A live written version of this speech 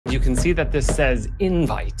you can see that this says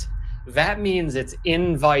invite. That means it's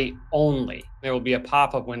invite only. There will be a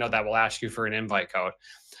pop-up window that will ask you for an invite code.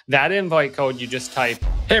 That invite code, you just type,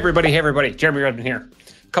 hey everybody, Jeremy Redman here.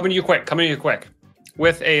 Coming to you quick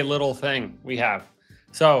with a little thing we have.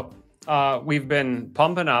 So we've been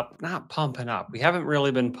not pumping up. We haven't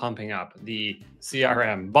really been pumping up the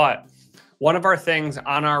CRM, but one of our things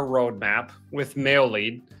on our roadmap with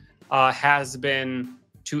Mailead has been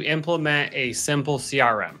to implement a simple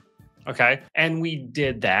CRM. Okay. And we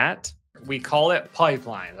did that. We call it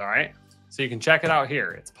pipelines. All right. So you can check it out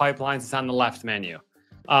here. It's pipelines. It's on the left menu.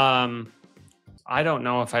 I don't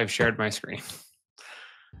know if I've shared my screen.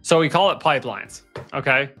 So we call it pipelines.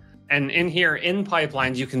 Okay. And in here in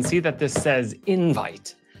pipelines, you can see that this says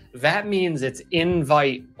invite. That means it's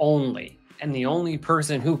invite only. And the only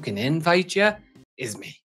person who can invite you is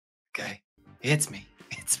me. Okay. It's me.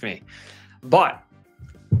 But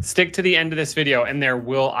stick to the end of this video and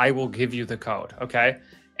I will give you the code. Okay.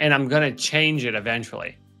 And I'm going to change it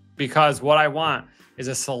eventually because what I want is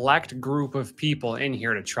a select group of people in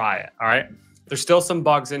here to try it. All right. There's still some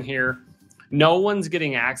bugs in here. No one's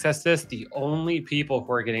getting access to this. The only people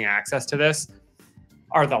who are getting access to this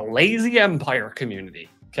are the Lazy Empire community.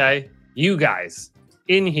 Okay. You guys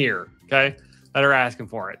in here. Okay. That are asking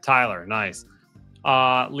for it. Tyler. Nice.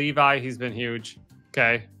 Levi. He's been huge.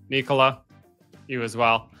 Okay. Nicola. You as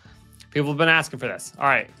well. People have been asking for this. All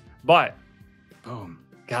right. But boom,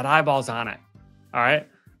 got eyeballs on it. All right.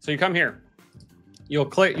 So you come here,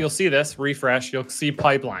 you'll see this refresh. You'll see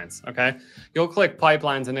pipelines. Okay. You'll click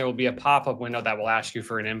pipelines and there will be a pop-up window that will ask you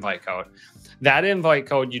for an invite code. That invite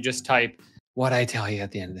code, you just type what I tell you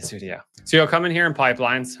at the end of this video. So you'll come in here in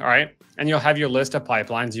pipelines. All right. And you'll have your list of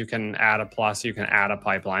pipelines. You can add a plus, you can add a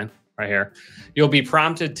pipeline right here. You'll be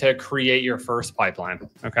prompted to create your first pipeline.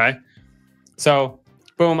 Okay. So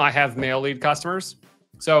boom, I have Mailead customers.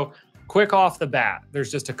 So quick off the bat,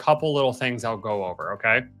 there's just a couple little things I'll go over,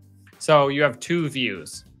 okay? So you have two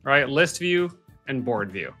views, right? List view and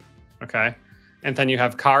board view, okay? And then you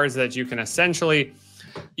have cards that you can essentially,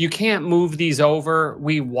 you can't move these over.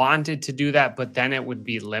 We wanted to do that, but then it would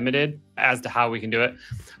be limited as to how we can do it.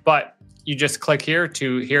 But you just click here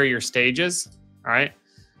to hear your stages, all right?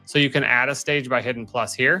 So you can add a stage by hitting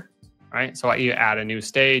plus here, right? So you add a new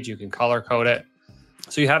stage, you can color code it.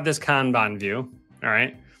 So you have this Kanban view, all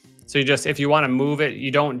right? So you just, if you want to move it,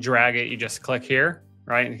 you don't drag it, you just click here,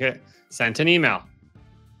 right? And hit send an email,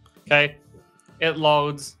 okay? It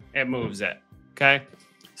loads, it moves it, okay?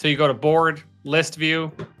 So you go to board, list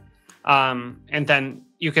view, and then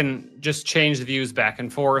you can just change the views back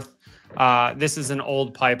and forth. This is an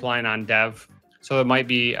old pipeline on dev, so there might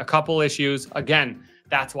be a couple issues. Again,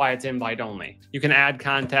 that's why it's invite only. You can add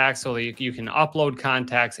contacts so that you can upload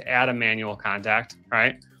contacts, add a manual contact,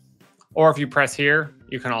 right? Or if you press here,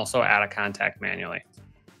 you can also add a contact manually.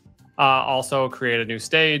 Also create a new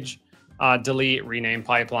stage, delete, rename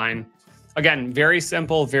pipeline. Again, very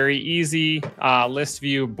simple, very easy. List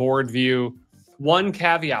view, board view. One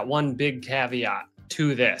caveat, one big caveat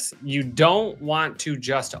to this. You don't want to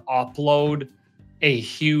just upload a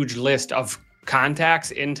huge list of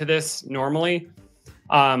contacts into this normally.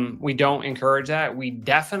 We don't encourage that. We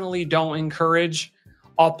definitely don't encourage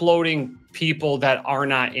uploading people that are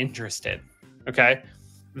not interested. Okay.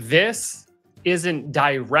 This isn't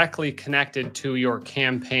directly connected to your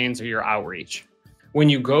campaigns or your outreach. When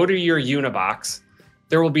you go to your Unibox,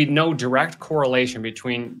 there will be no direct correlation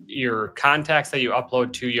between your contacts that you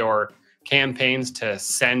upload to your campaigns to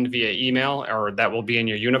send via email or that will be in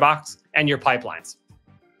your Unibox and your pipelines.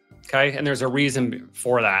 Okay. And there's a reason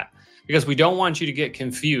for that. Because we don't want you to get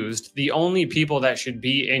confused. The only people that should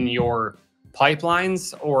be in your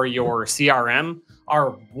pipelines or your CRM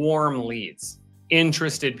are warm leads,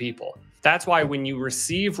 interested people. That's why when you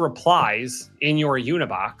receive replies in your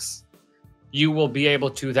Unibox, you will be able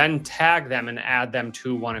to then tag them and add them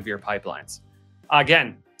to one of your pipelines.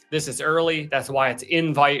 Again, this is early. That's why it's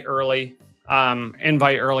invite early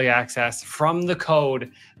access from the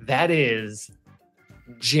code that is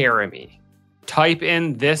Jeremy. Type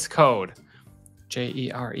in this code,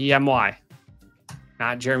 Jeremy,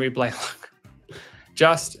 not Jeremy Blaylock,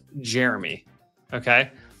 just Jeremy.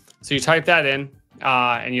 Okay. So you type that in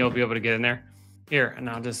and you'll be able to get in there here. And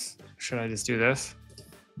should I just do this?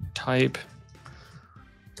 Type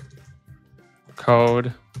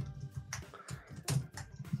code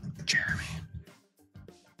Jeremy.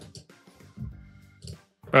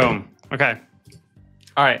 Boom. Okay.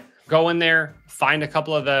 All right. Go in there, find a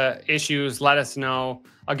couple of the issues, let us know.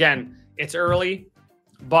 Again, it's early,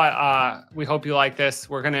 but we hope you like this.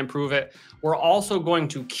 We're going to improve it. We're also going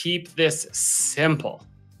to keep this simple.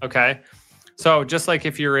 Okay. So just like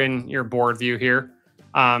if you're in your board view here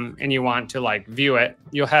and you want to like view it,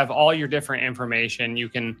 you'll have all your different information. You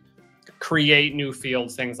can create new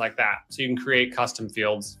fields, things like that. So you can create custom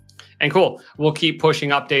fields. And cool, we'll keep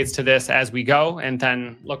pushing updates to this as we go, and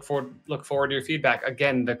then look forward to your feedback.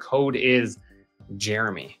 Again, the code is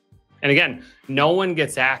Jeremy. And again, no one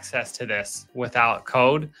gets access to this without a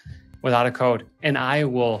code. And I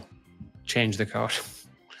will change the code.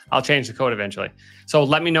 I'll change the code eventually. So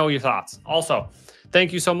let me know your thoughts. Also,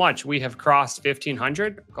 thank you so much. We have crossed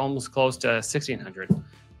 1,500, almost close to 1,600.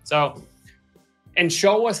 So, and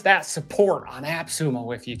show us that support on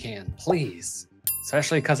AppSumo if you can, please.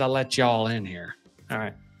 Especially because I let y'all in here. All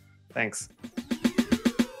right, thanks.